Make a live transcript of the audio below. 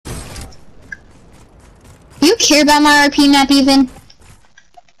Do you care about my RP map even?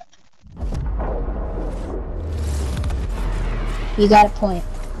 You got a point.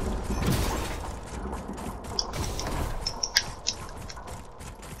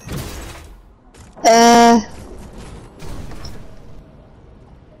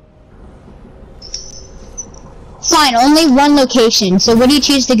 Fine, only one location, so what do you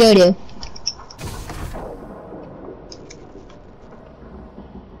choose to go to?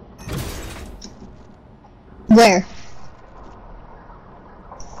 Where?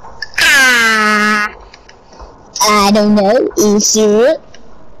 I don't know, is it?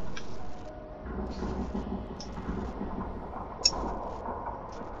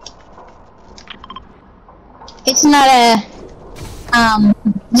 It's not a,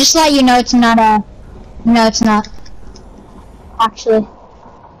 just to let you know, it's not a, no, it's not. Actually.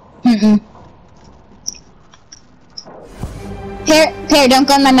 Pear, don't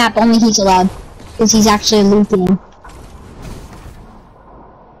go on my map, only he's allowed. Because he's actually leaking.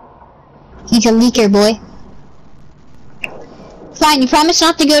 He's a leaker, boy. Fine, you promise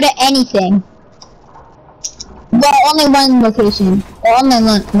not to go to anything. Well, only one location. Only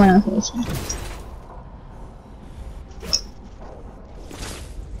one location.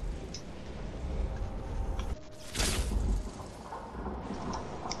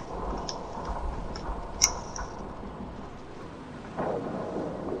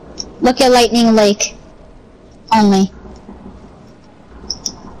 Look at Lightning Lake. Only.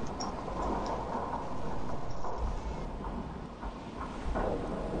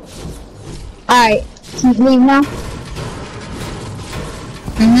 Alright, can you leave now?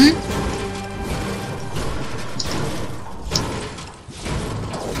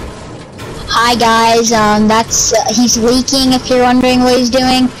 Hi guys, that's, he's leaking if you're wondering what he's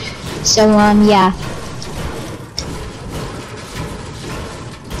doing. So, yeah.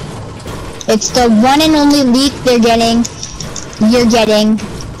 It's the one and only leak you're getting,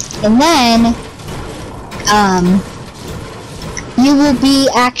 and then, you will be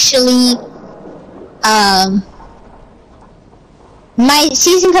actually, my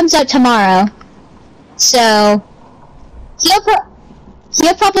season comes out tomorrow, so, he'll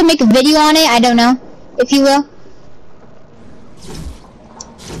probably make a video on it, I don't know, if he will.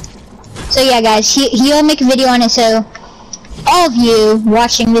 So yeah guys, he'll make a video on it, so, all of you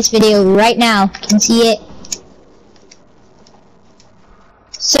watching this video right now can see it.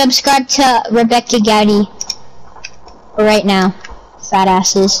 Subscribe to Rebecca Gowdy right now. Fat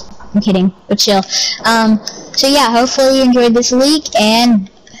asses. I'm kidding, but chill. So yeah, hopefully you enjoyed this leak, and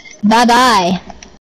bye bye.